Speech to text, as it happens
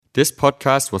This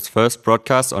podcast was first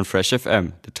broadcast on Fresh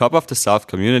FM, the top of the South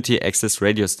community access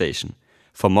radio station.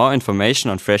 For more information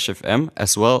on Fresh FM,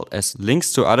 as well as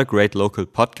links to other great local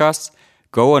podcasts,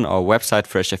 go on our website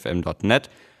freshfm.net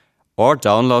or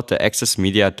download the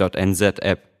accessmedia.nz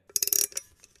app.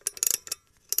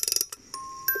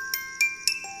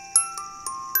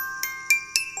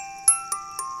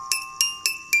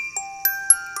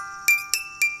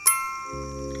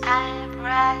 I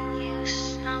brought you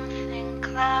something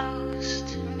close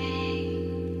to me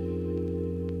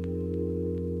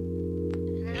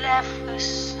and left with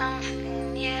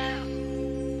something new.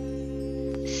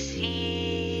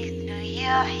 See through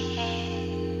your hair,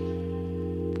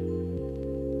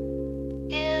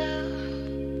 you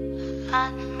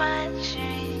haunt my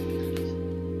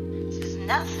dreams. There's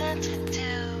nothing to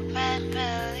do but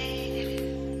believe.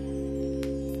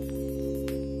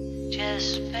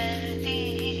 Just believe.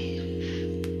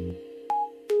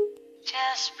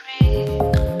 Just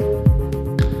breathe.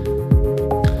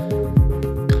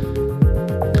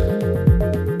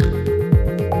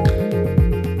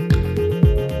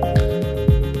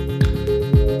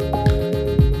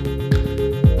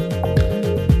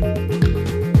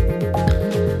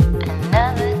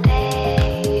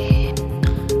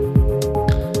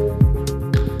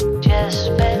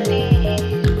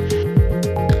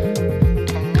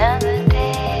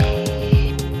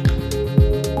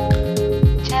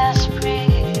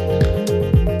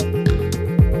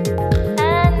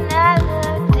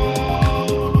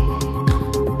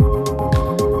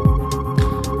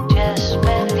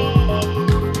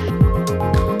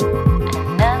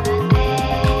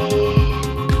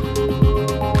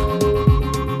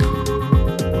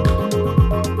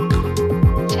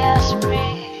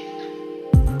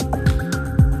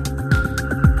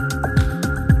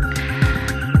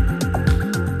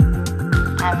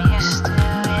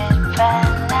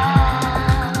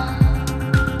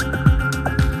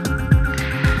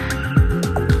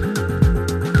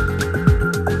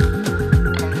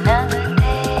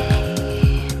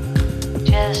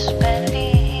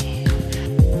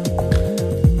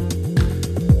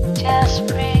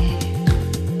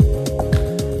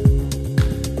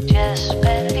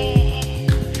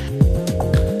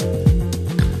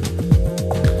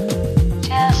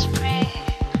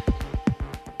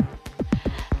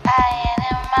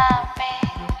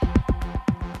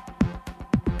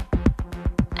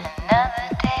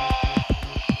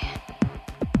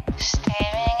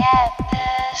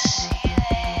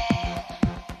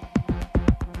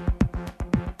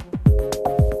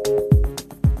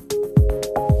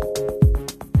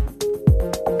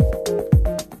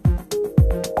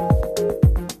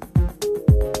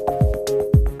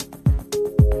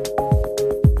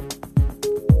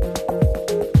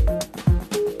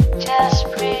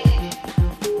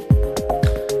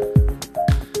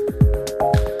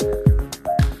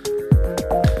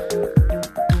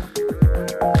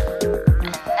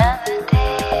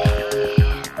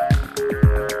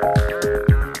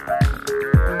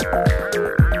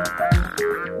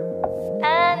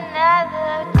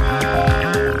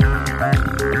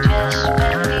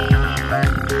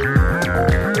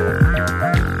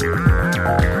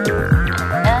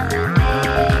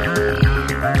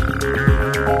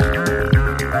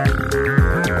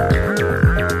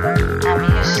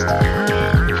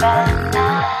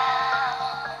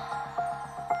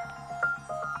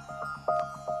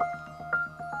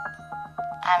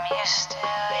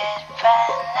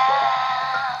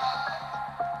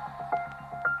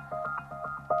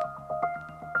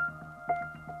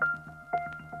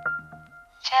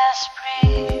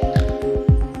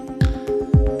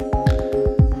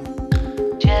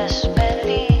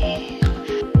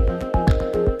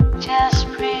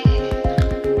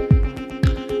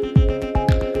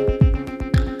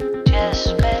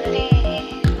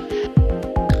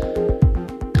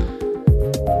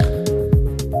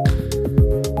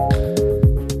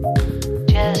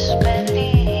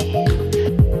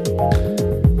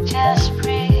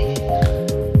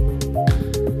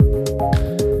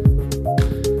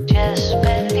 Just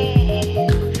believe.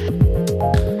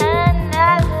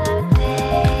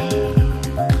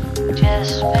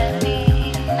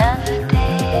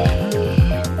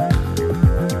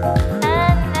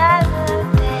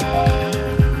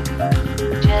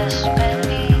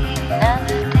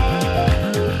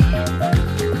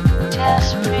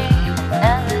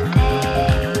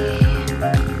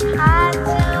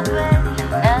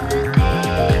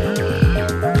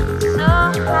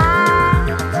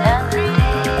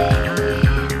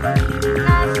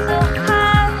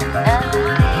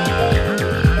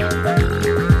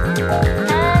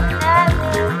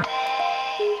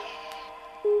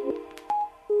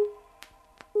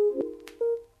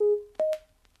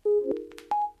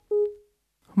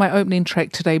 My opening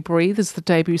track today, Breathe, is the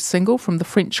debut single from the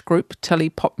French group Tilly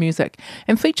Pop Music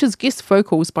and features guest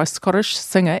vocals by Scottish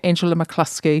singer Angela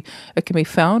McCluskey. It can be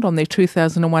found on their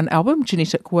 2001 album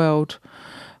Genetic World.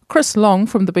 Chris Long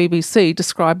from the BBC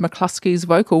described McCluskey's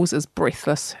vocals as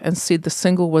breathless and said the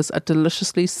single was a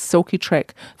deliciously silky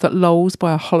track that lolls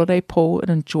by a holiday pool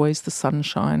and enjoys the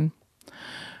sunshine.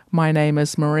 My name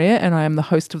is Maria and I am the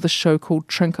host of the show called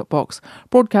Trinketbox,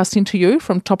 broadcasting to you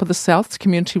from Top of the South's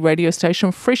community radio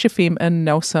station Fresh FM in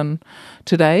Nelson.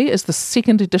 Today is the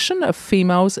second edition of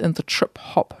Females in the Trip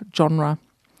Hop genre.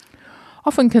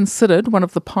 Often considered one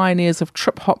of the pioneers of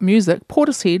trip-hop music,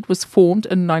 Portishead was formed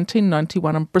in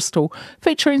 1991 in Bristol,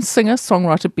 featuring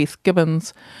singer-songwriter Beth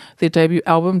Gibbons. Their debut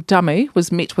album, Dummy,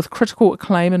 was met with critical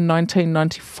acclaim in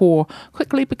 1994,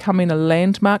 quickly becoming a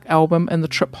landmark album in the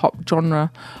trip-hop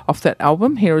genre. Off that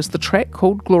album, here is the track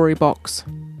called Glory Box.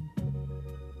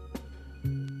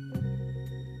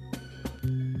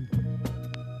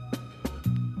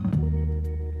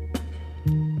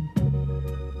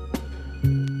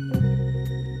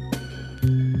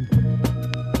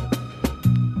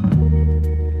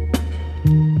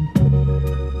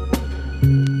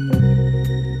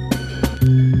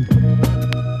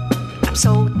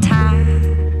 So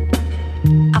tired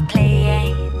of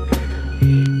playing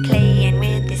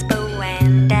with this bow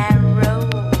and arrow.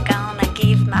 Gonna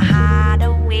give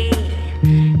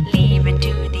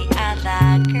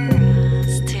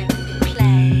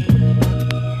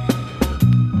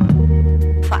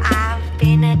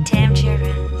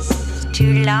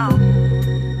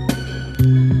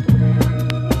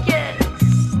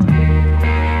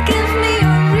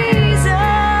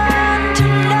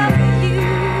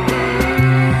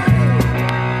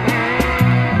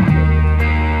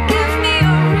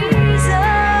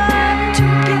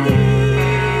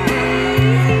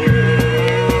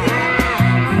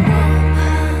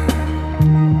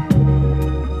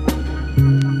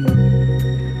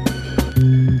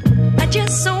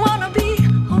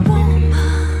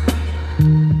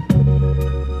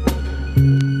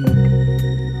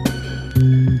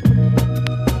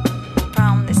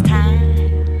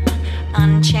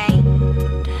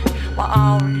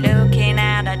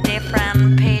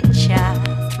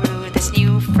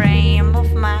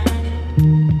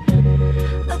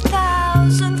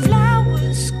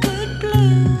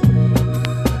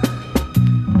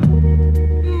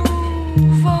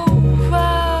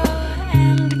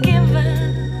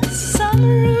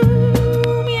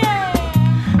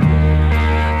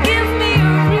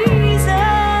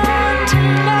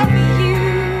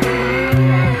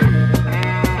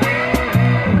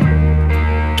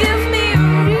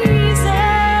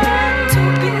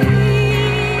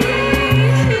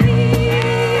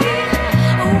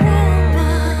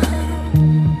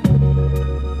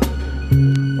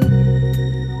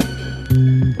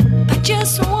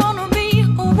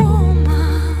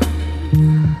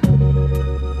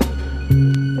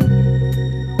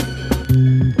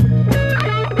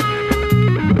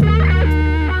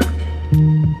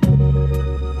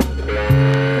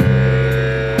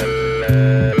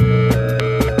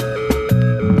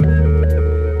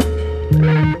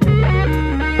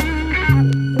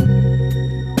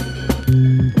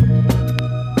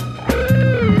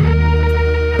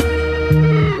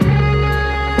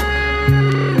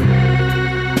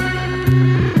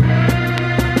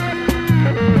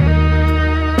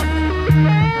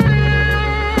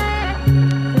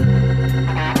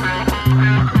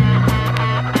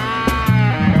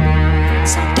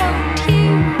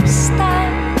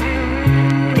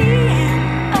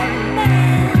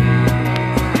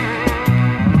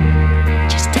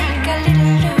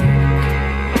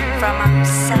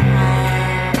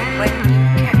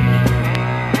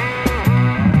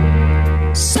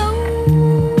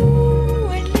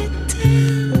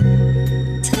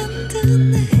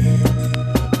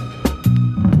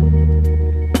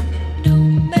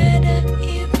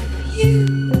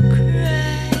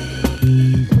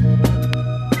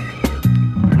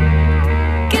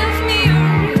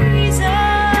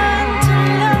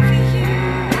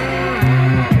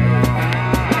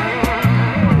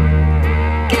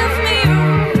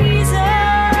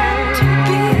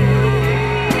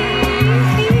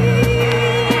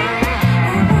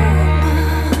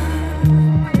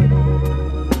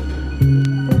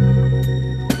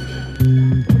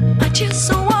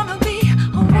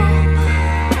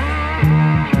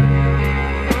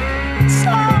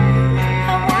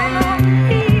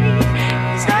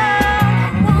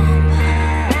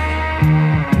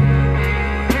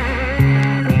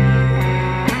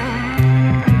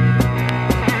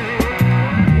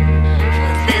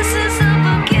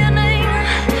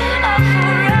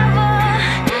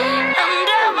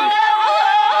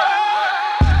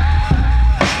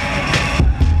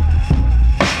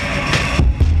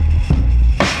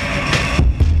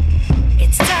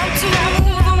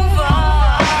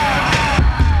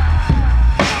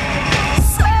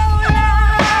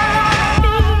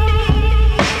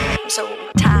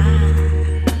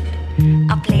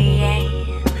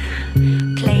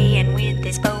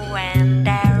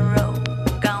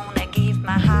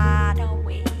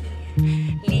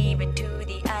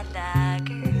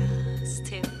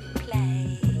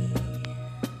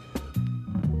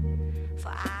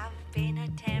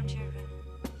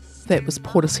That was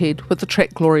Portishead with the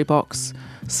track Glory Box.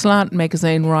 Slant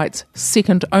magazine writes,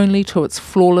 second only to its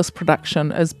flawless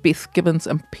production is Beth Gibbons'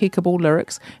 impeccable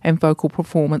lyrics and vocal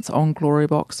performance on Glory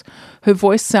Box. Her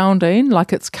voice sounding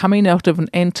like it's coming out of an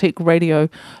antique radio,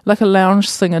 like a lounge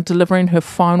singer delivering her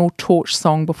final torch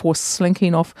song before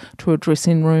slinking off to a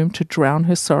dressing room to drown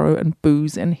her sorrow in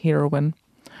booze and heroin.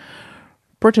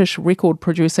 British record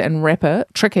producer and rapper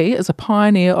Tricky is a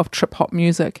pioneer of trip-hop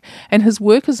music, and his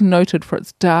work is noted for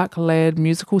its dark, layered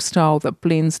musical style that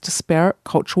blends disparate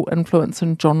cultural influence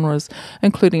and genres,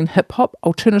 including hip-hop,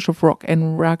 alternative rock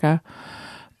and ragga.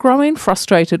 Growing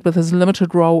frustrated with his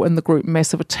limited role in the group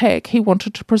Massive Attack, he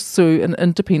wanted to pursue an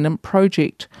independent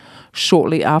project.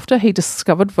 Shortly after, he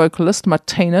discovered vocalist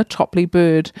Martina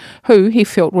Topley-Bird, who he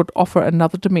felt would offer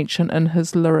another dimension in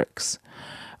his lyrics.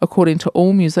 According to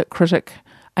AllMusic critic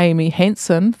Amy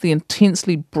Hansen, the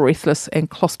intensely breathless and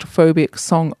claustrophobic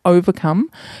song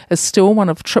Overcome is still one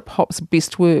of trip-hop's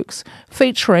best works,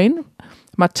 featuring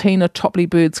Martina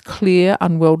Topley-Bird's clear,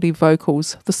 unworldly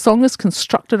vocals. The song is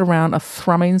constructed around a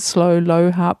thrumming, slow,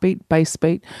 low heartbeat bass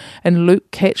beat and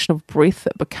loop catched of breath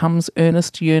that becomes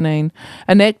earnest yearning.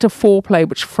 An act of foreplay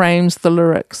which frames the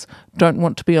lyrics. Don't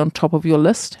want to be on top of your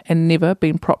list and never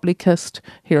been properly kissed.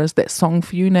 Here is that song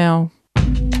for you now.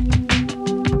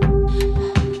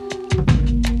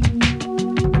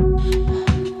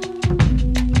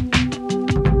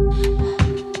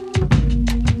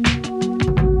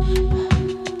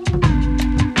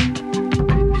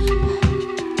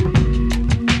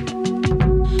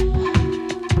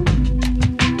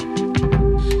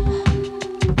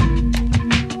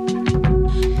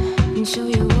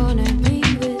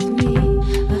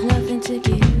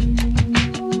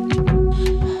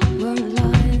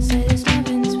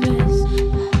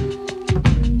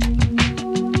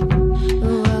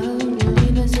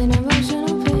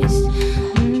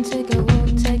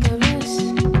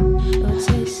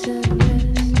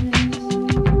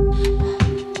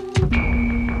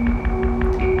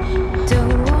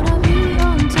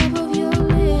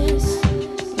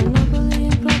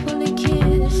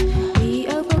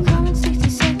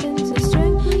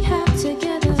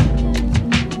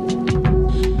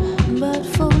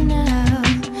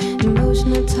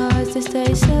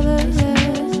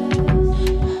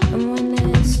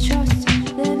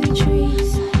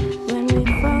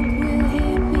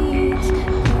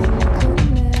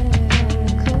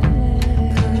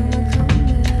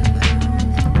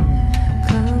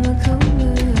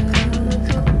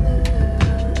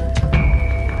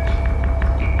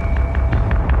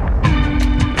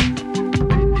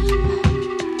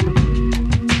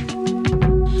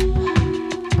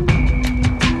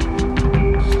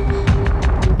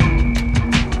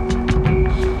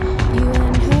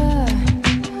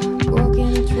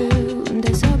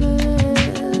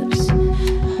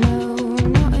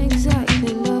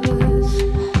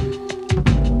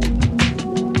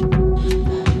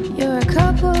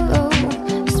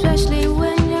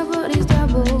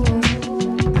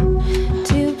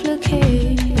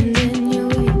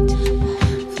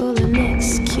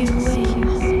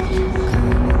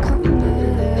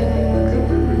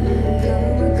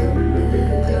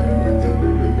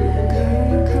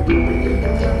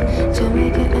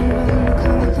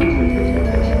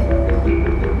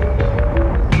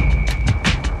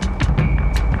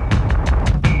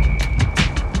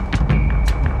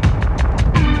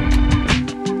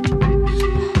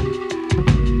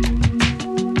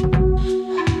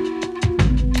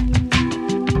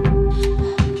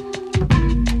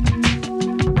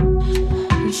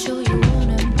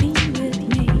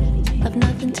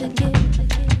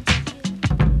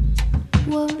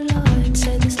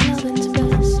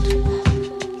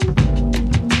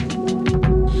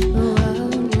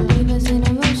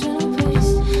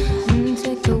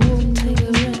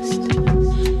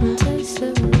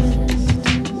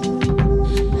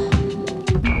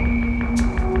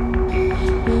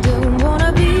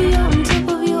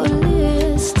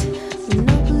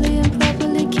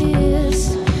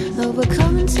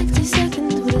 Overcome in 60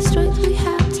 seconds with the strength we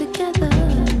have together.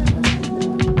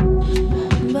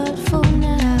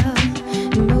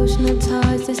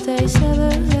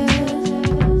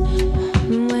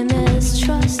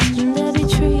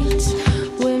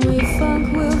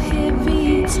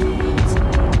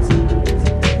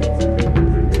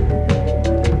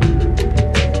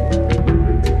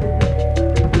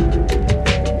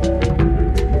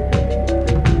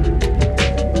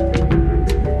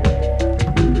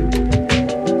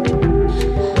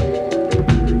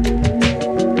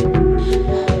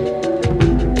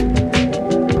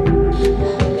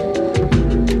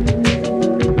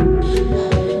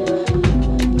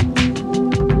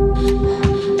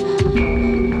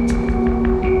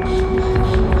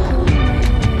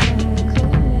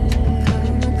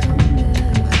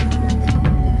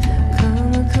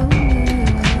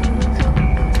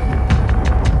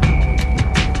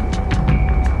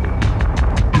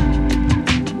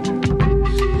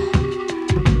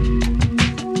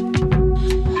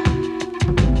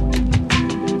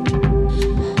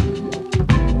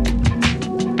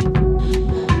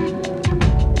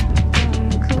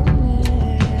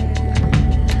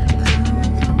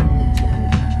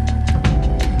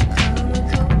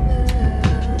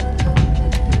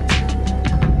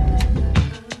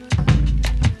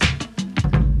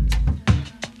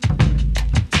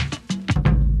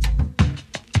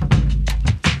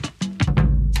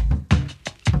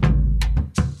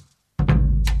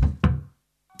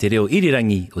 te reo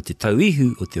irirangi o te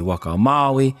tauihu o te waka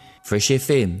Māori, Fresh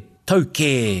FM, tau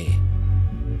kē!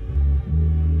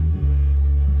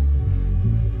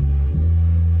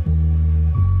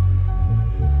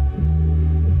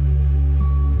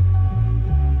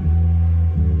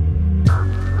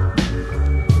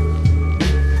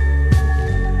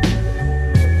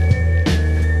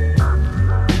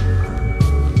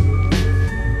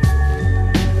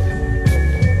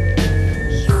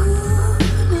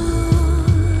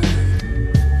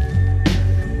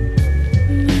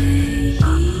 May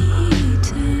he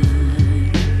turn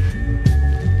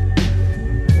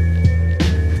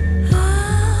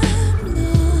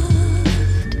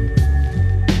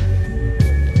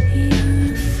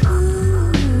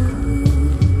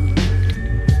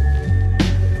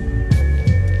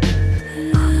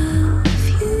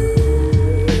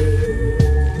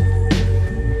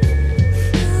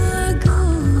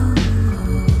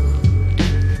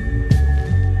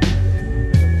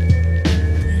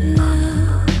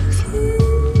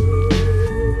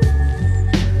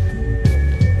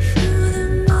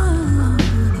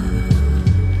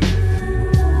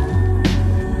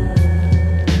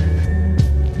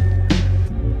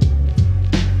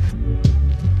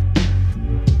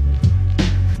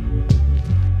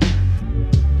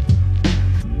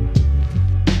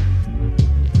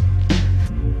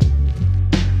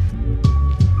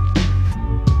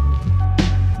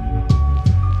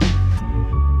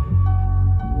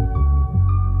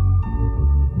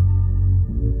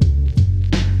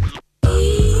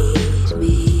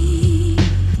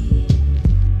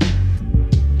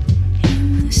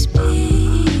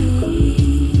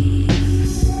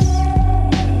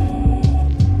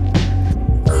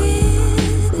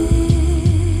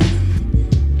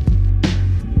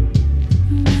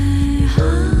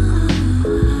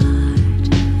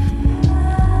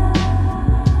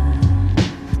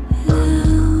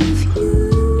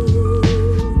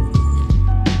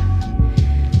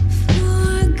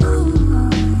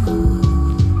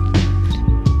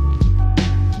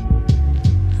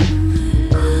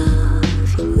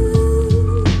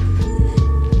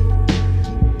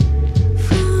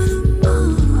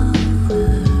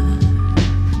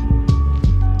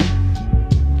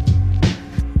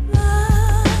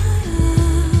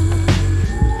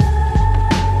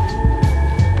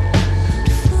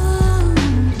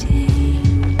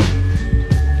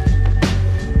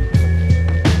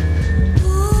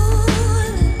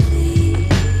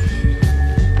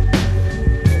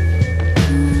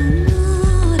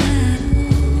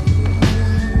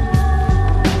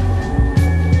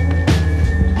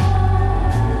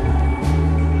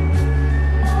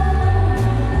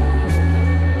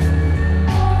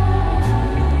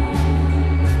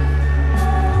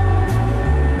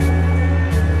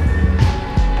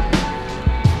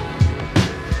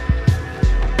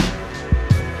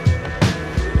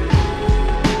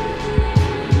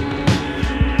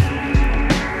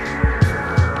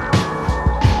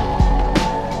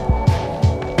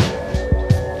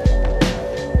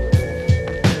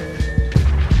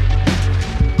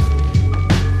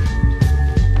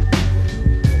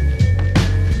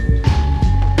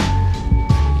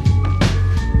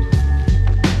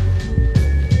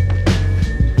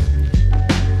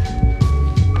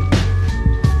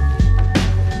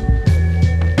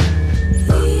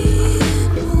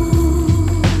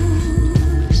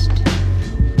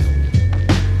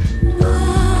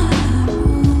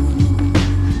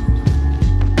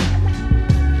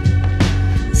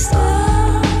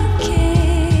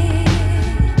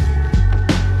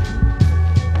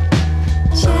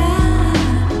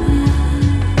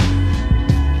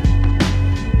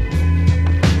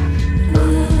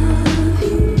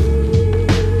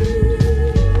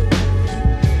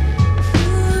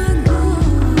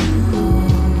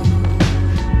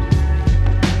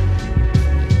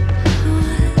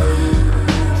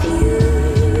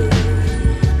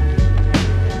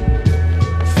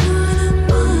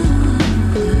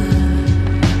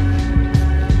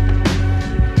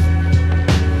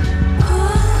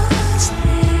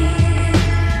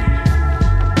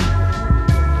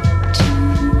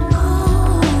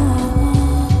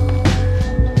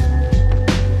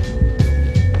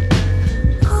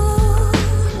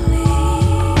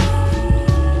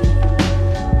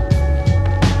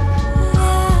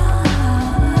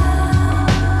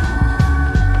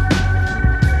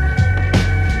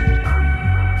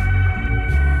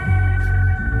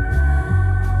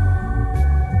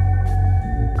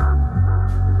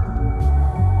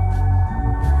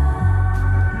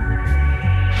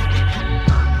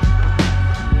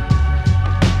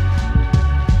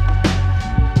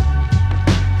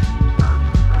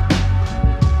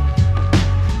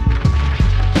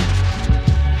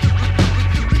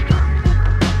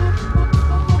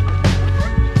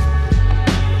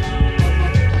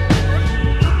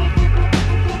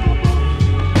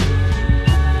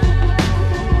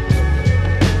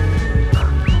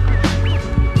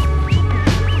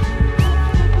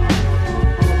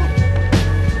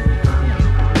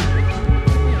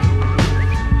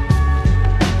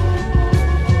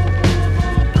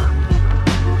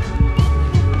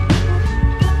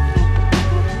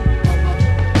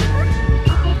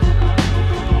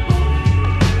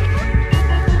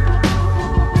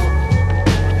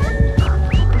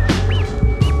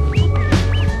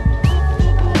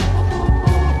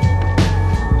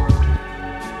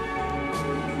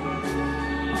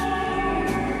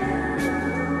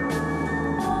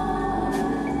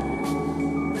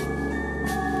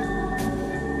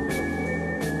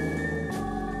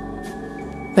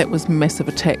That was Massive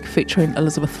Attack featuring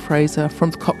Elizabeth Fraser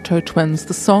from the Cocteau Twins,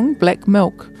 the song Black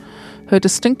Milk. Her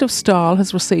distinctive style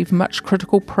has received much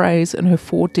critical praise in her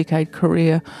 4-decade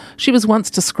career. She was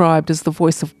once described as the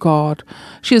voice of God.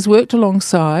 She has worked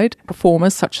alongside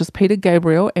performers such as Peter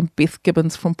Gabriel and Beth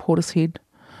Gibbons from Portishead.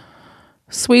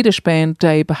 Swedish band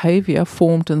Day Behaviour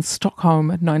formed in Stockholm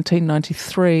in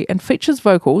 1993 and features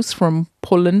vocals from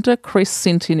Paulinda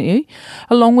Crescentini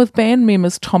along with band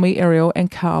members Tommy Ariel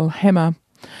and Carl Hammer.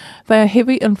 They are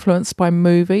heavily influenced by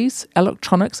movies,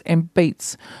 electronics and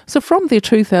beats. So from their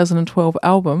 2012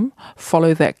 album,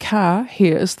 Follow That Car,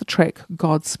 here is the track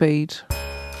Godspeed.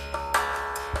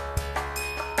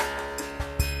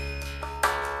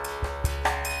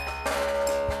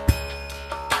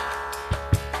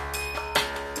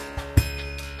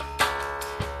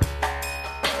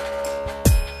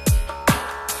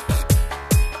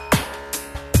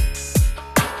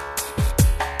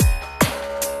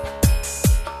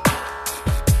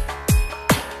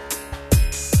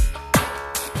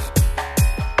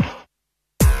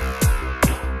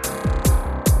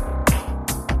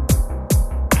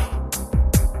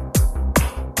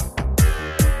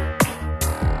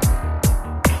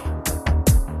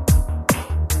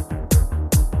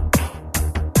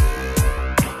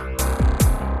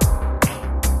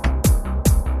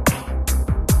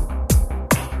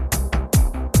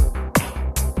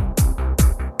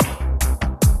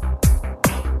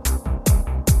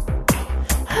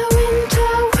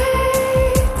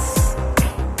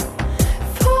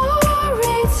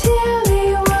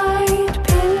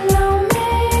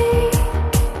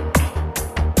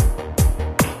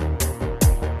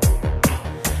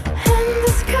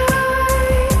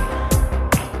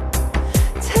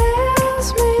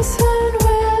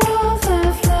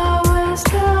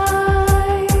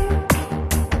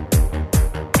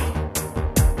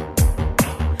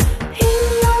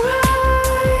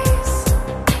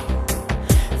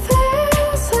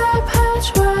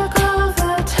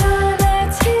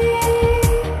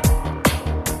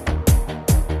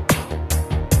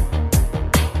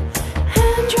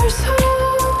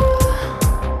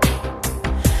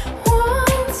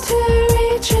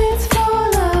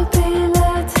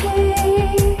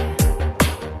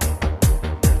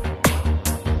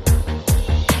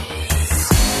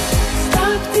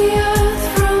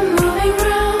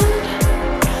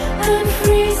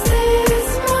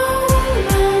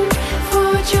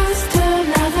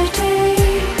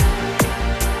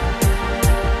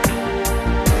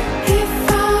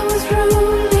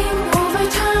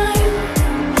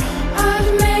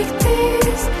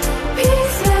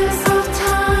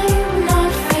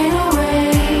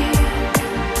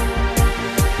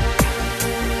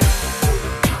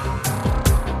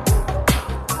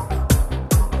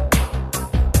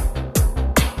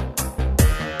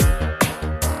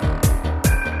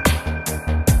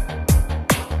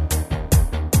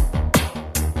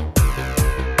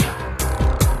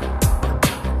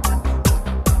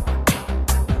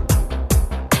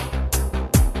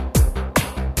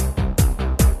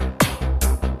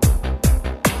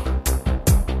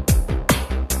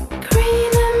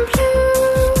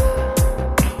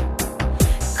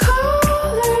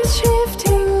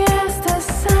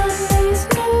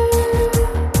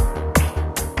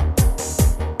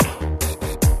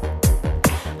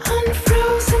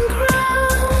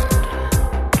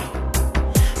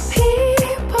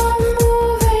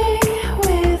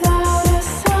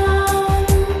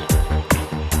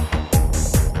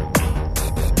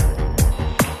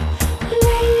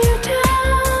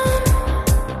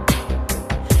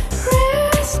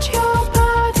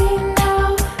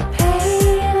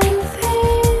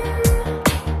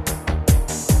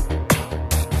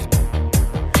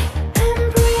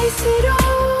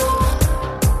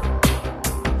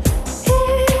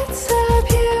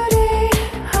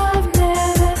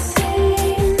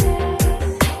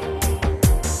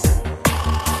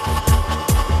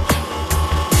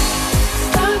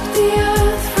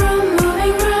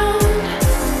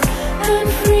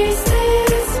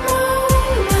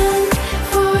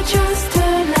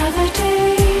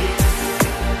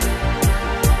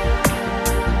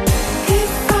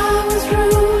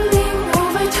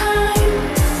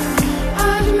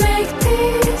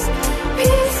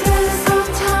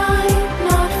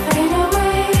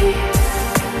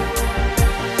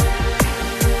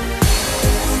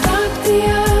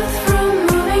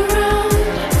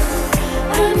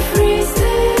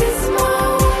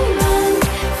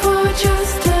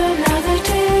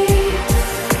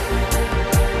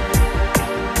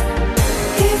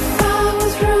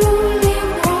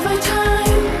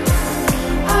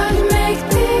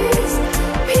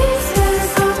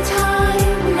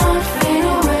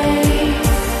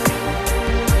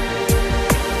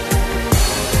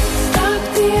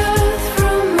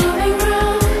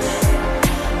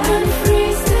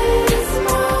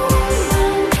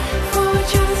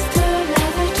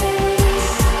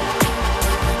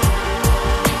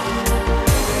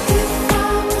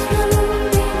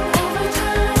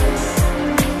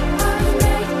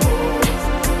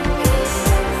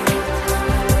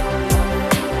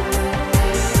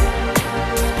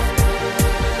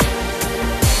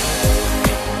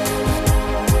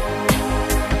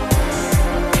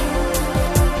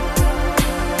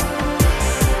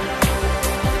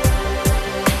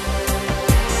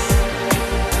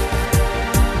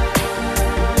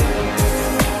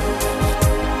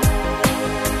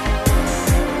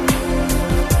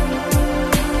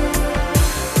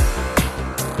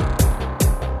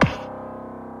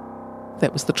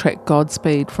 That was the track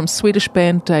Godspeed from Swedish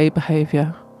band Day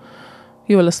Behaviour.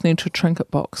 You are listening to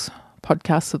Trinketbox.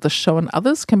 Podcasts of this show and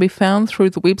others can be found through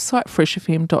the website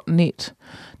freshfm.net.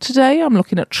 Today I'm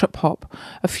looking at trip hop,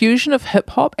 a fusion of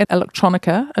hip hop and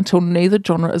electronica until neither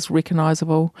genre is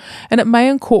recognisable, and it may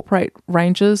incorporate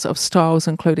ranges of styles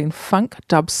including funk,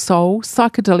 dub, soul,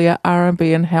 psychedelia,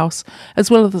 R&B and house,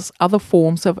 as well as other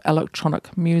forms of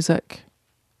electronic music.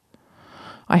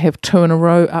 I have two in a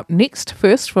row up next.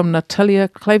 First from Natalia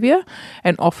Clavier,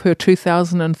 and off her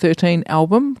 2013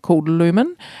 album called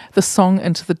Lumen, the song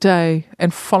Into the Day.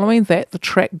 And following that, the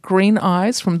track Green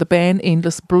Eyes from the band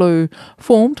Endless Blue,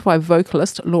 formed by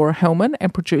vocalist Laura Hellman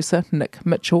and producer Nick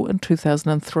Mitchell in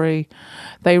 2003.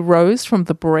 They rose from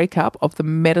the breakup of the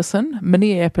Madison,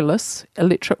 Minneapolis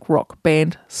electric rock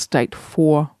band State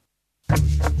 4.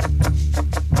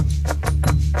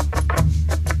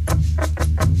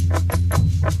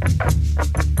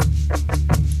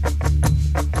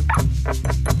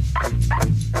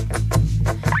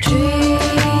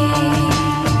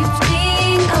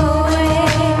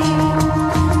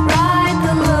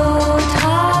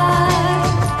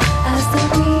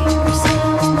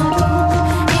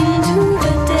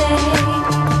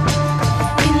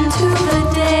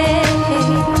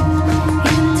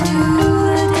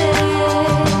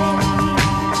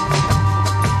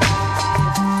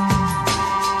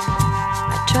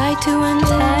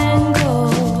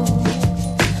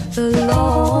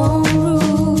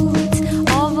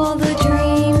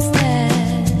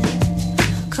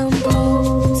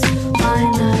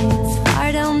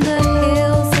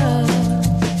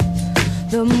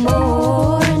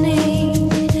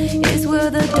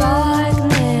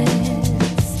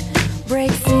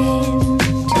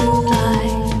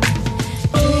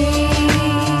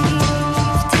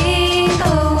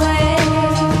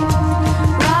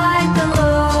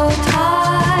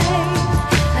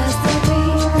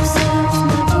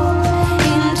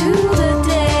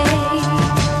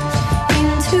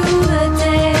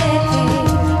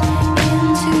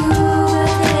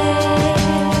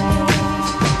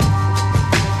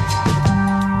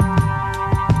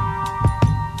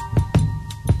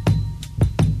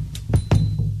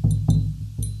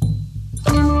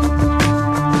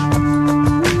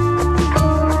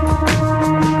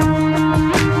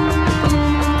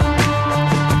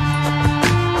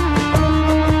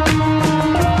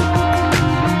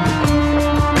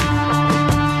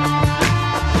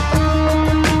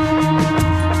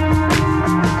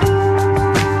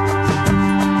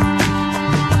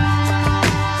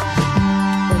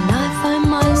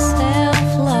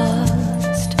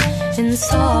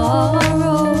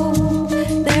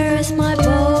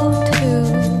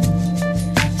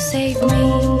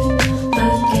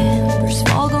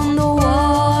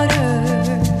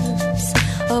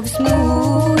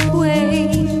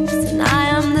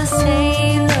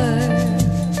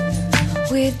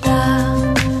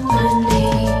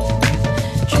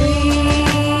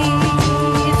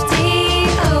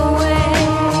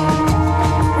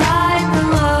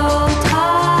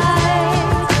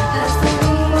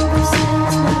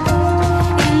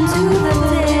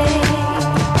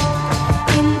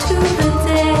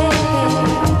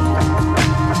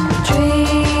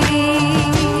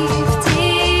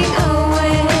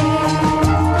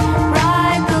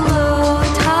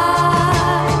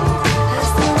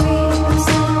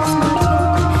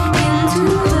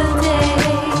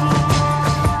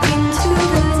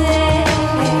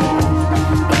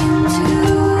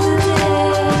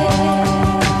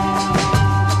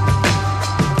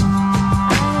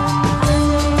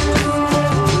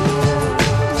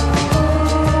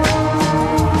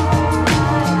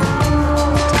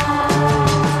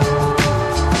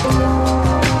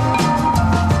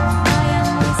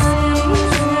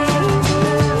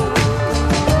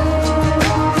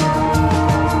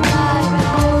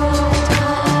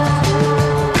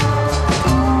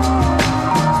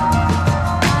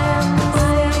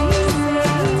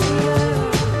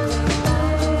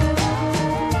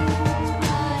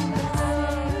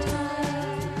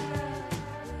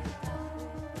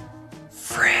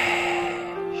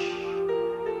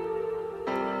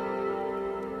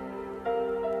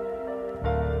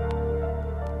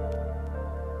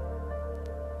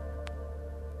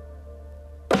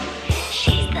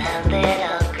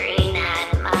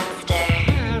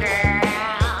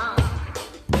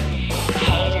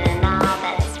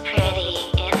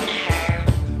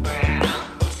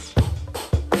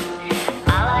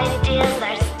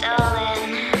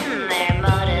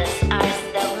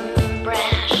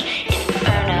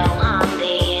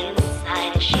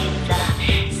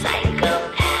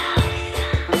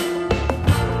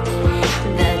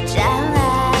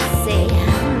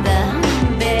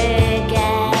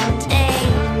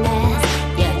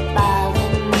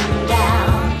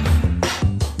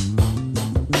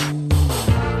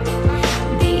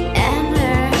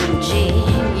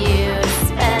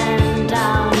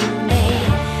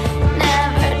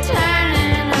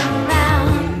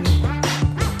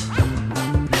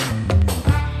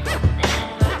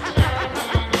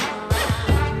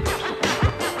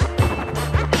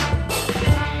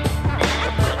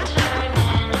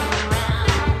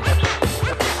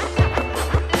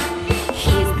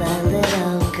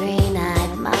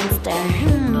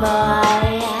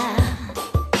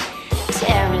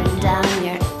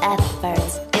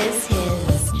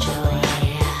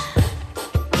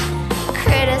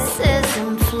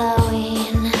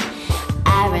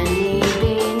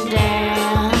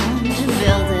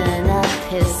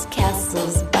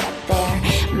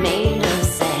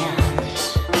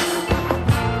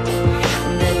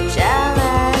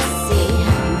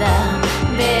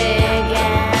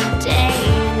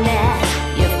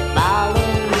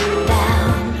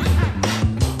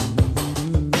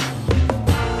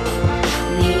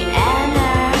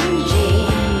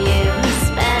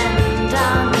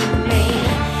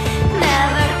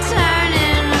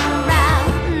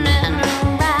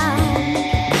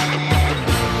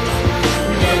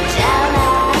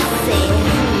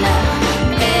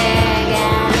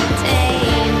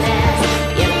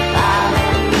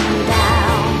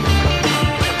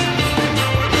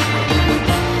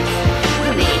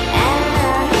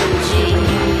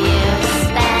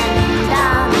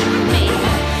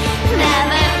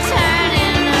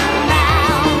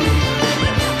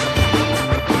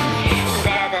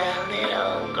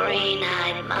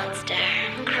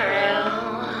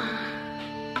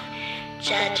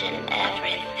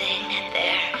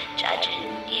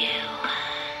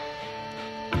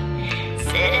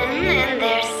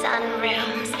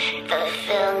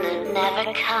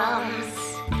 overcomes,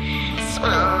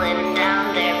 swirling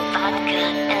down their vodka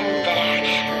and their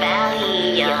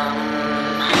Valium.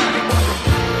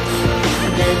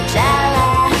 The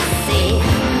jealousy,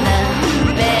 the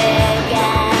big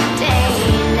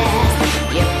emptiness,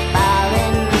 you're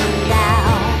falling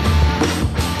down.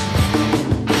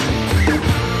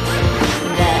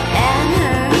 The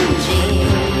energy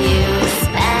you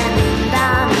spend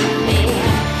on me,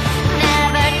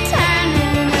 never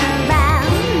turning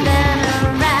around and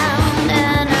around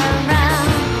and around.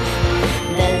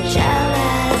 The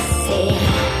jealousy,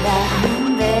 the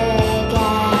big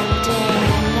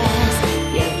emptiness,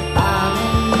 you're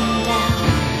falling down.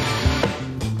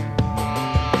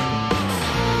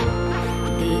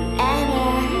 The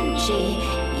energy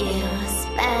you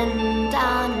spend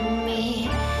on me,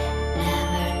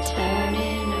 never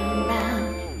turning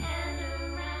around.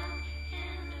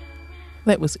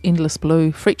 That was Endless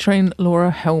Blue, featuring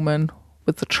Laura Hellman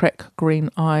with the track Green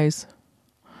Eyes.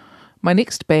 My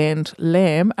next band,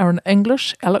 Lamb, are an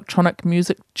English electronic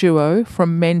music duo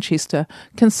from Manchester,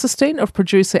 consisting of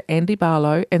producer Andy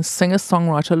Barlow and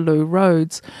singer-songwriter Lou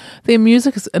Rhodes. Their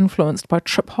music is influenced by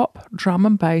trip-hop, drum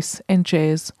and bass, and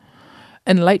jazz.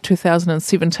 In late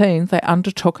 2017, they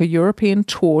undertook a European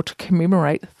tour to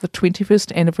commemorate the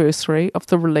 21st anniversary of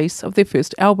the release of their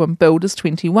first album, Builders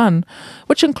 21,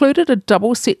 which included a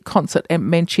double-set concert at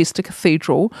Manchester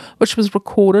Cathedral, which was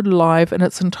recorded live in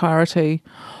its entirety.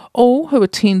 All who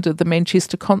attended the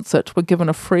Manchester concert were given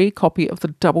a free copy of the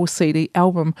double CD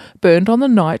album, burned on the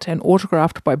night and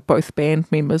autographed by both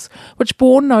band members, which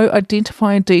bore no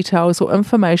identifying details or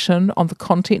information on the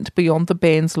content beyond the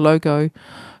band's logo.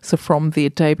 So from their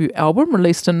debut album,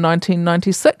 released in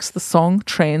 1996, the song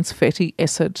Trans Fatty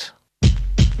Acid.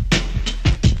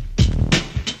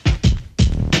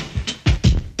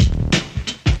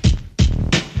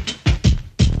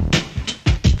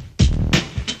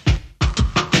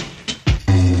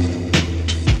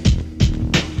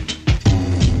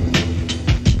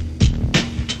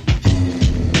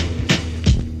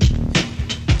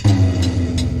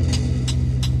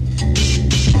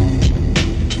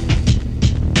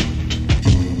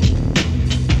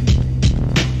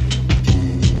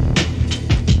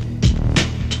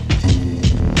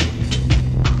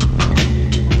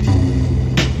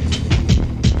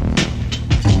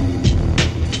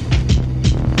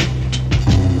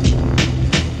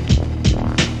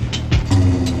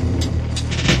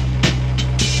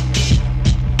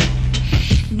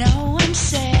 No one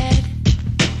said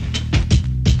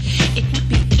it would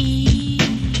be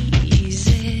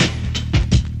easy.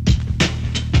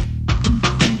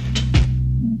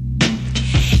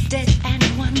 Did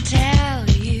anyone tell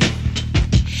you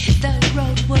the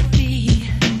road would be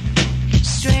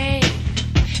straight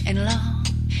and long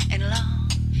and long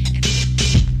and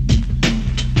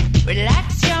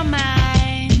relax your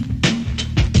mind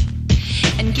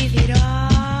and give it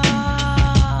all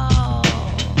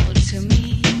to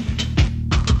me.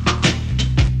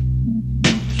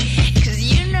 'Cause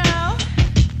you know,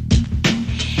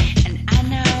 and I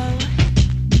know,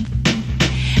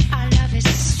 our love is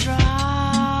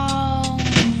strong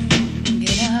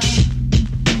enough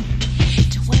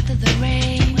to weather the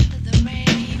rain, to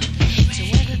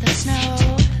weather the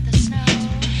snow,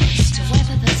 to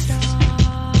weather the storm.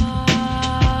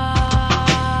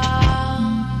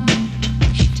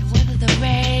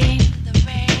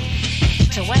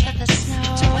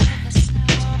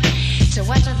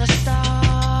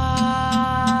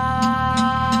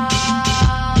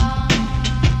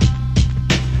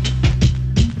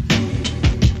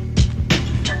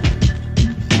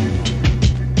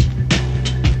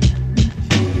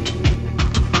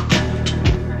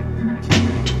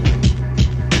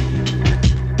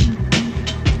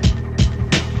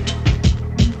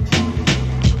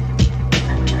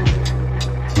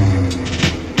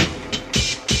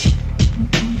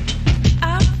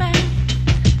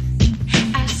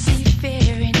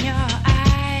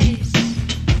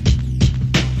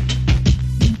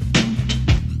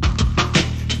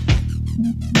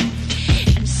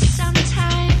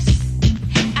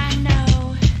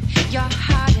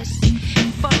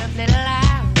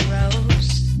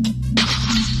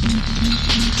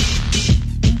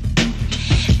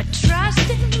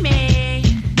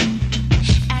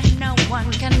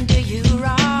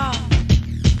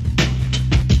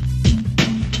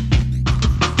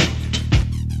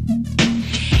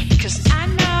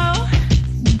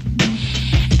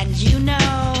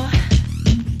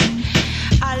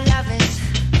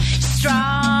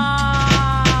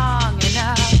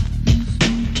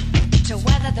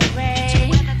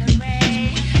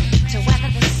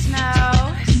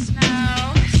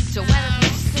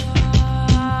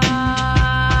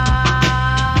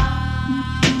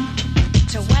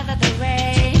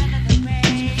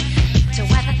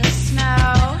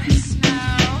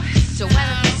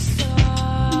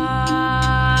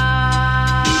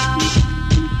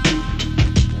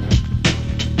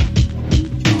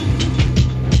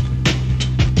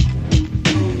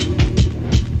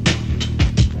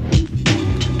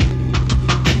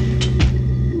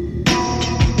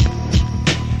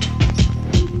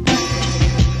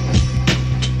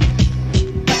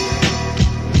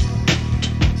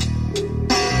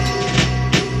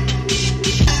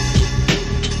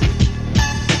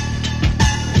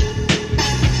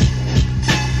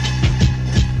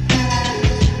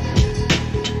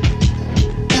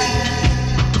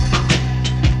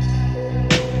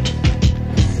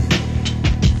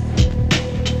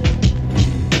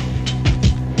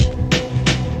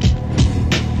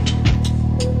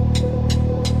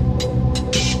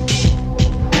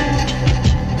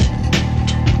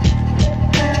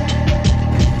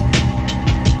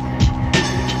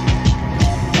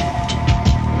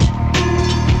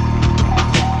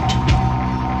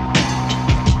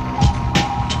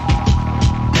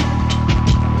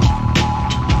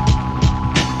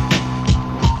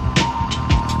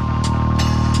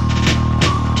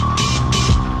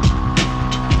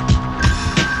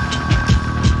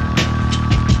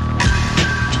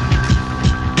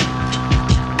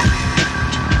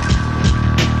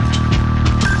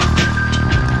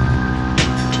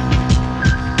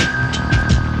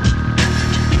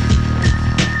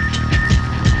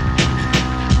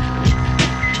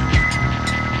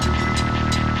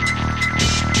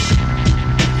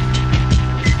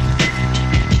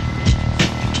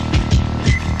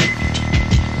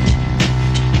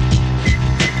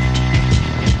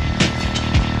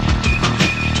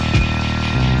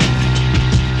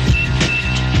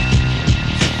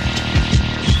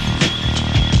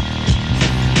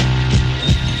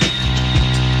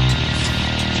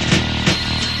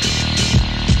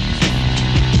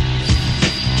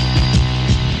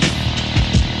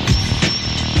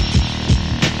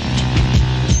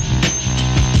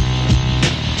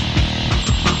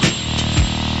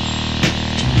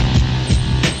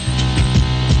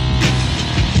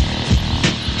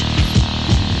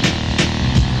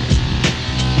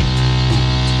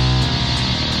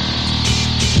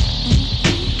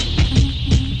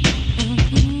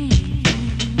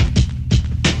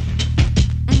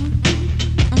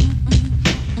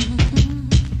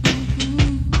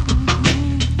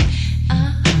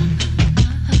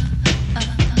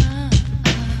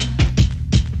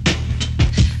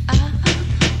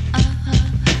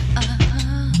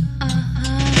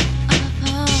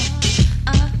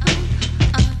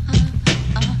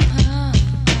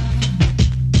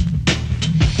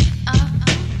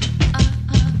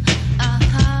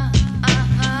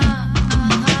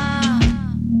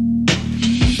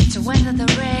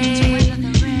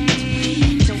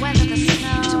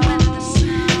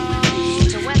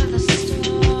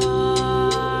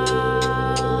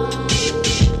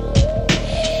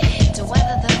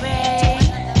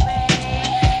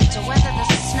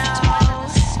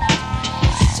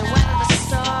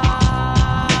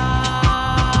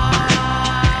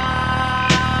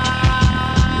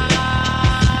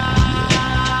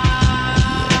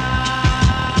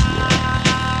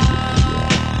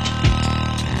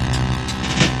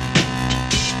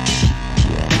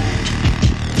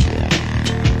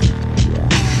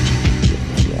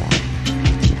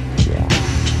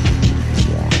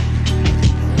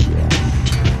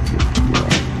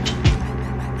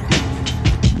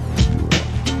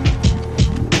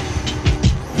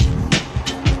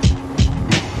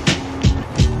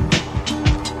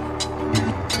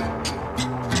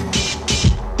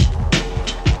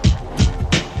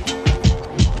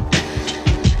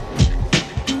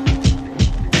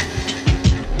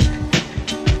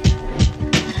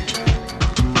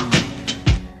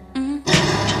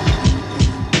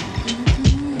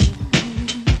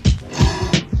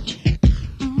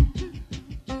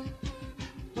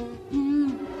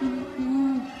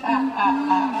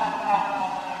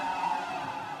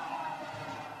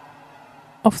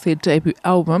 off their debut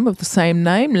album of the same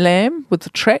name, Lamb, with the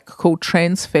track called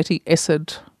Trans Fatty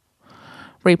Acid.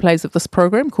 Replays of this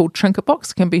program, called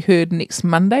Trinketbox, can be heard next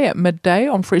Monday at midday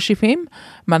on Fresh FM,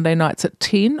 Monday nights at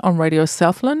 10 on Radio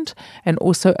Southland, and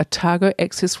also Otago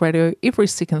Access Radio every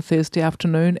second Thursday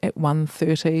afternoon at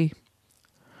 1:30.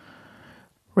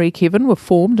 Rekevin were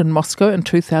formed in Moscow in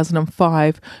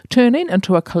 2005, turning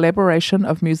into a collaboration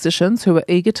of musicians who are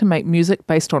eager to make music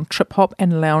based on trip-hop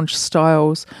and lounge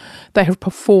styles. They have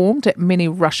performed at many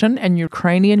Russian and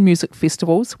Ukrainian music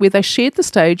festivals where they shared the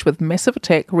stage with Massive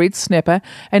Attack, Red Snapper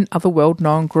and other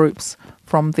world-known groups.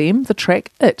 From them, the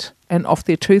track It, and off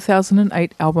their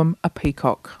 2008 album A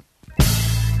Peacock.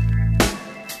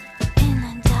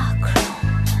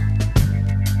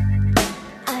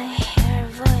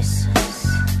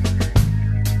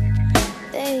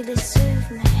 They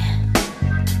deceive me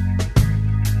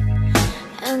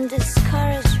and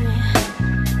discourage me.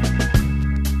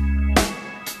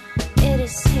 It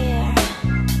is here,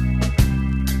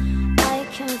 I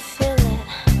can feel it.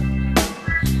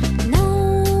 No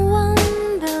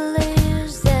one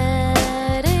believes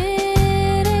that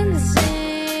it exists.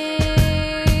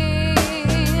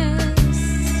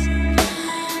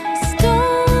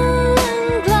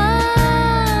 Stolen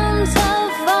glance,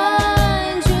 I'll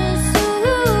find you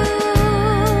soon.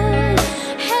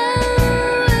 Hell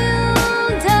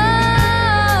will die.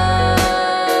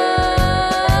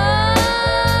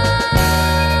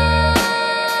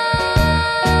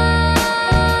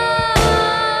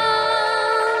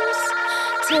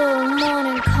 Till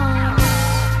morning comes,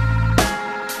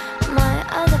 my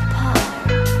other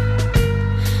part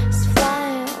is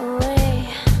flying away.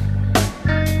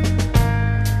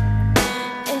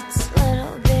 It's a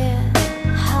little bit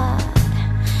hard,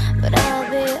 but I'll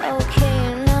be okay.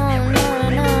 No,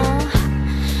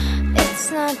 it's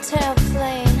not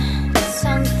airplane, it's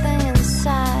something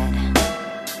inside.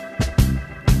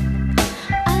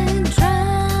 I'd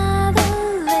rather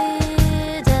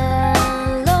lead a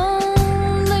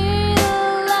lonely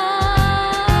life.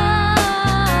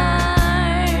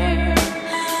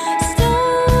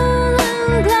 Stolen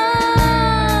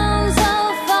glance,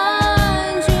 I'll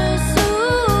find you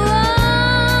soon.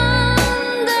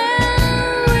 Then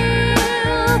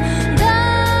we'll die.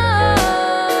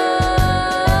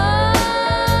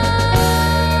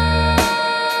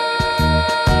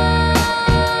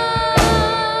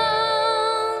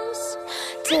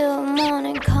 Till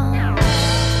morning comes.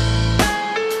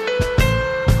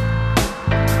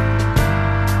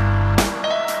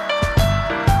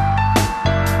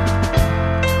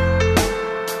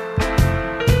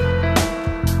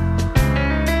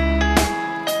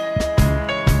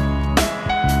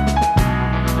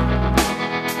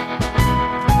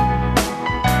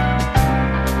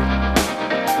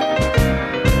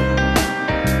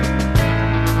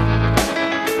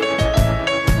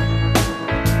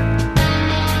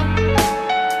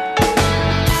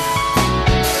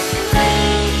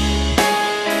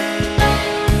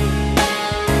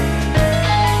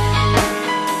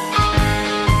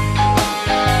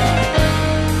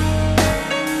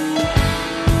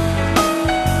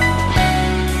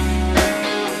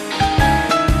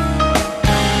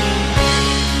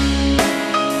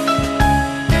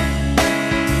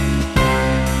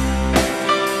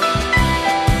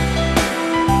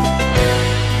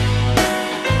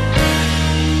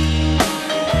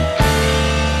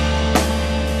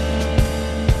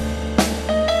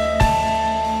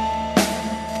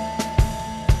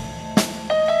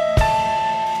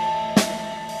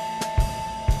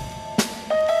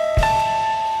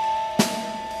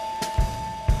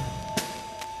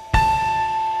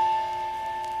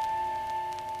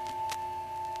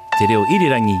 Te reo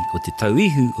irirangi o te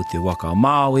tauihu o te waka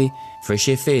Māori,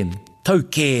 Fresh FM,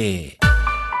 tauke!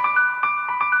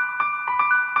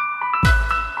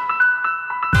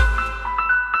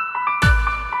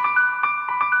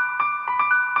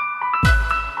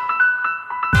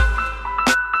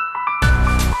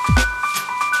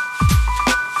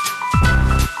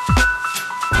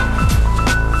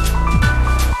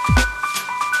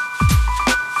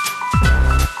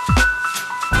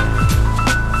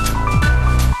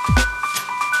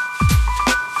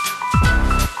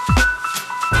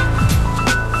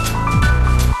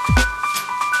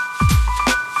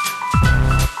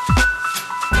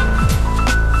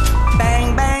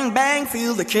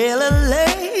 Feel the killer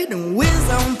laid and whiz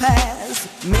on past.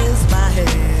 Miss my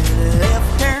head,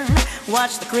 left turn,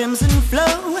 watch the crimson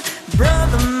flow.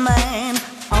 Brother man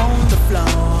on the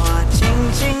floor,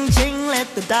 ching, ching, ching, let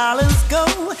the dollars go.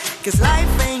 'Cause life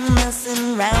ain't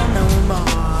messing round no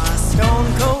more.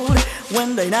 Stone cold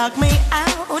when they knocked me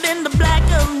out in the black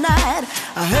of night.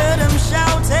 I heard them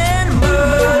shouting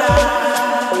murder.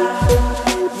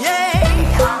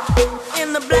 Yeah,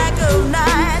 in the black of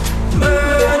night,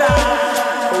 murder.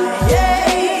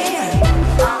 Yeah,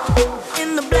 in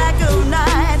the black of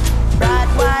night, bright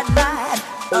white light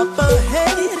up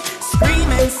ahead,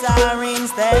 screaming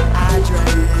sirens that I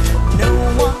dread. No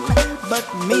one but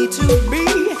me to be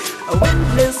a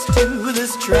witness to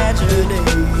this tragedy.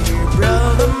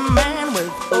 Brother man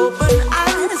with open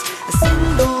eyes, a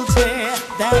single tear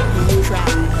that he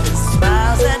cries,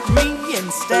 smiles at me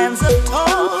and stands up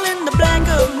tall in the black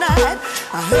of night.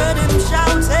 I heard him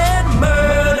shouting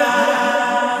murder.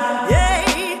 Yeah,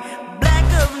 black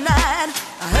of night,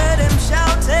 I heard him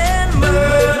shouting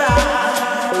murder.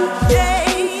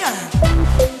 Yeah,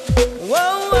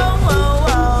 whoa, whoa, whoa,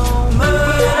 whoa,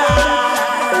 murder.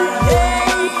 Yeah,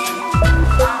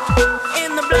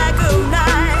 in the black of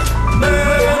night,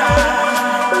 murder.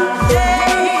 Yeah,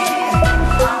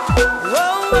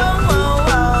 whoa, whoa, whoa,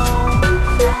 whoa.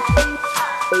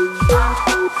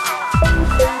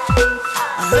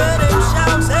 I heard him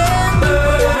shouting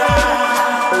murder.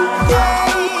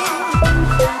 Yeah,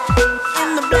 in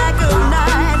the black of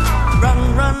night, run,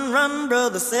 run, run,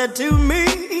 brother said to me,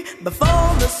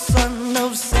 before the son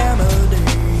of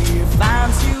Saturday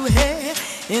finds you here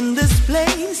in this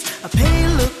place. A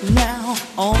pale look now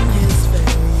on his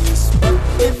face, but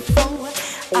before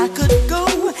I could go,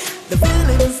 the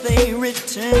villains they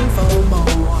returned for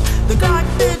more. The guard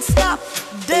did stop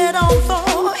dead on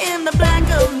four in the black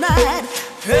of night.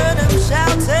 Heard him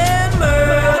shouting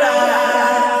murder.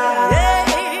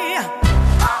 Yeah,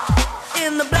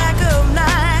 in the black of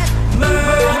night,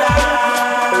 murder.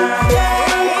 Yeah,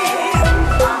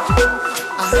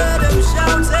 I heard him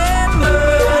shouting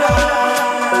murder.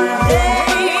 Yeah,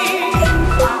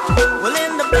 well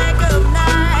in the black of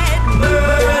night,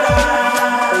 murder.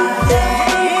 Yeah,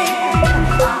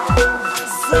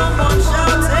 someone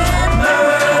shouting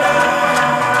murder.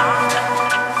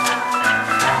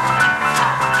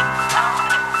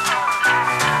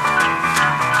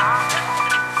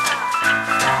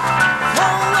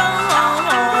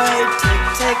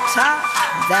 Tick-tick-tock,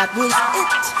 that was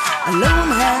it. A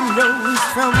lone hand rose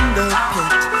from the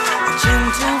pit. A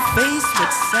gentle face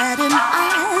with saddened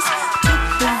eyes took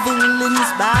the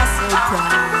villains by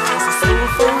surprise. A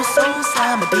soulful soul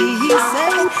psalmody, he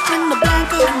said, in the black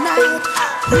of night,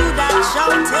 who that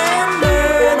shouting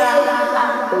murder?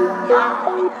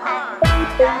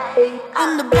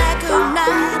 In the black of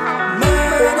night,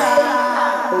 murder.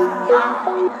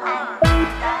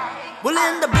 Well,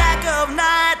 in the black of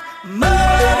night,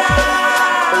 murder.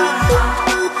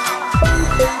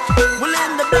 Well,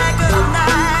 in the black of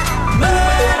night,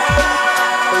 murder.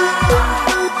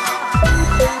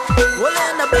 Well,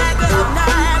 in the black of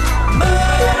night,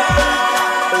 murder.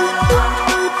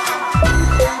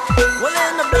 Well,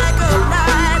 in the black of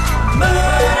night,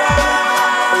 murder.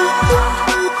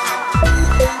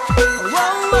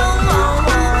 Whoa, whoa, whoa,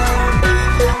 whoa.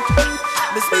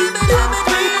 Miss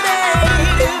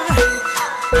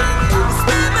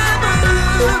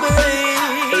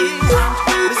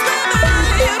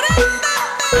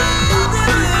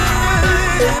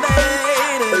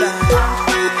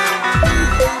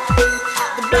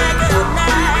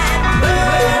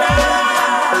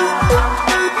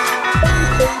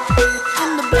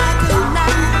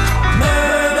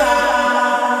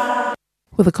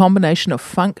With a combination of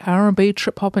funk, R&B,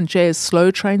 trip-hop and jazz, Slow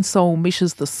Train Soul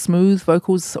meshes the smooth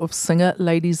vocals of singer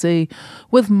Lady Z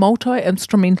with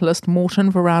multi-instrumentalist Morton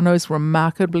Verano's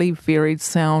remarkably varied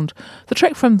sound. The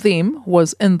track from them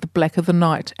was In the Black of the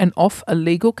Night and Off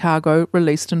Illegal Cargo,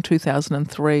 released in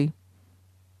 2003.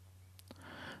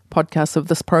 Podcasts of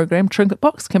this program,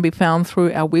 Trinketbox, can be found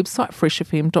through our website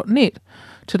freshfm.net.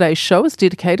 Today's show is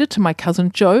dedicated to my cousin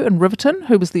Joe in Riverton,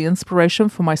 who was the inspiration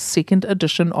for my second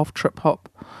edition of Trip Hop.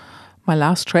 My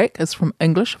last track is from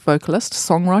English vocalist,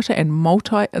 songwriter and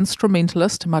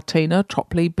multi-instrumentalist Martina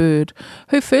Topley-Bird,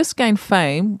 who first gained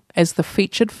fame as the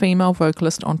featured female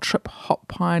vocalist on trip hop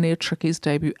pioneer Tricky's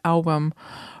debut album,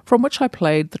 from which I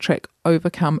played the track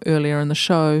Overcome earlier in the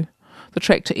show. The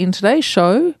track to end today's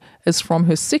show is from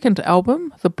her second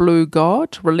album, The Blue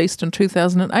God, released in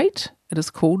 2008. It is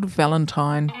called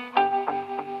Valentine.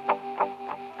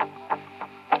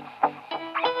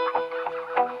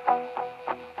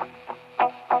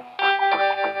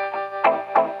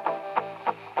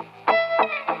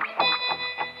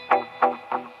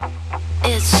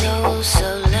 It's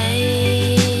so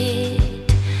late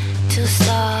to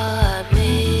start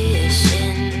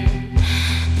wishing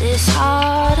this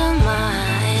heart of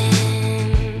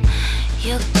mine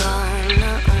you're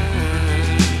gonna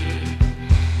earn.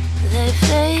 They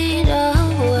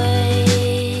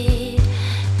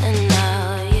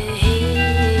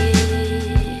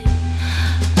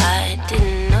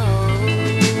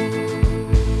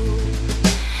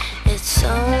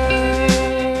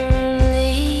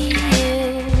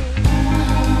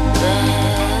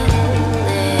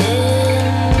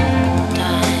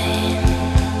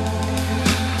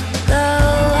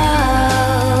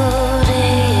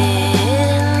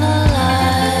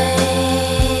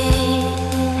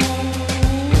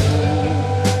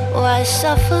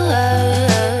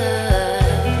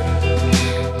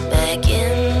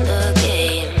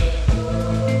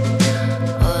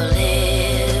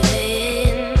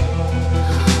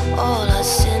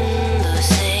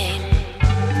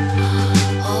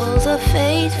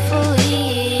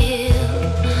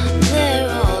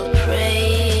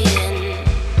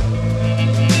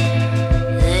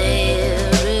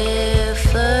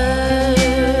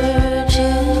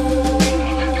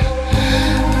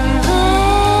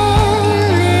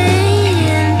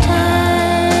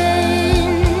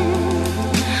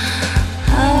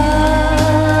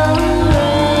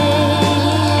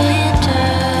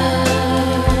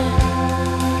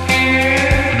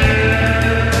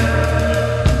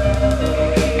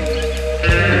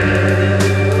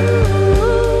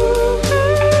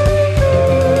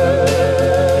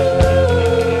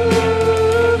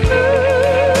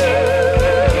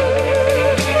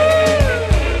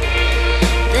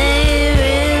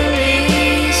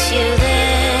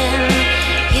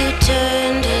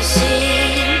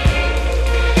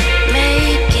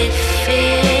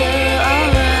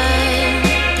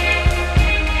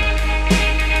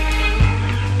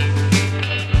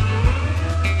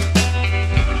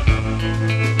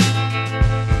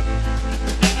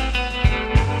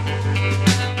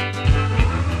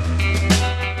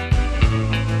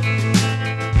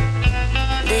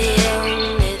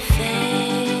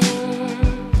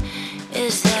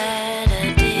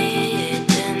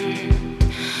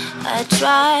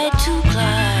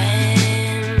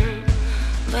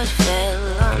but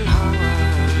fell on home.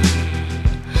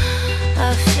 I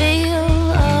feel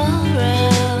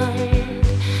around,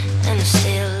 and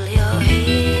still you're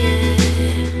here.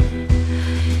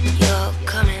 You're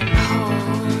coming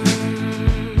home,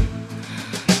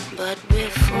 but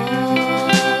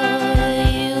before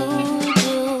you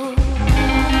do,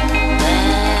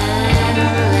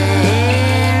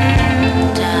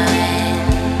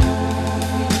 Valentine,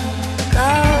 go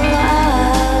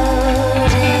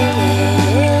out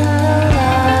in the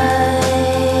light,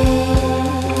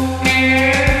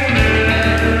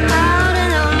 out in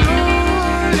the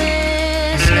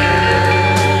moonlit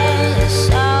sky. I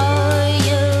saw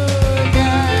you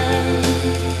die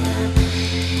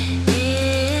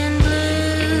in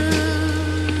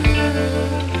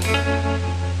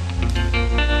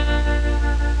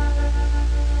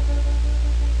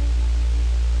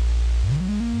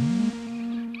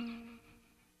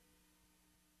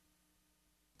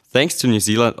Thanks to New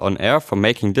Zealand On Air for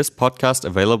making this podcast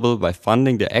available by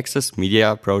funding the Access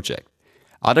Media project.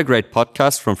 Other great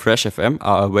podcasts from Fresh FM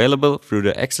are available through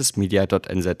the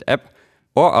accessmedia.nz app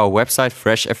or our website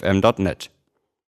freshfm.net.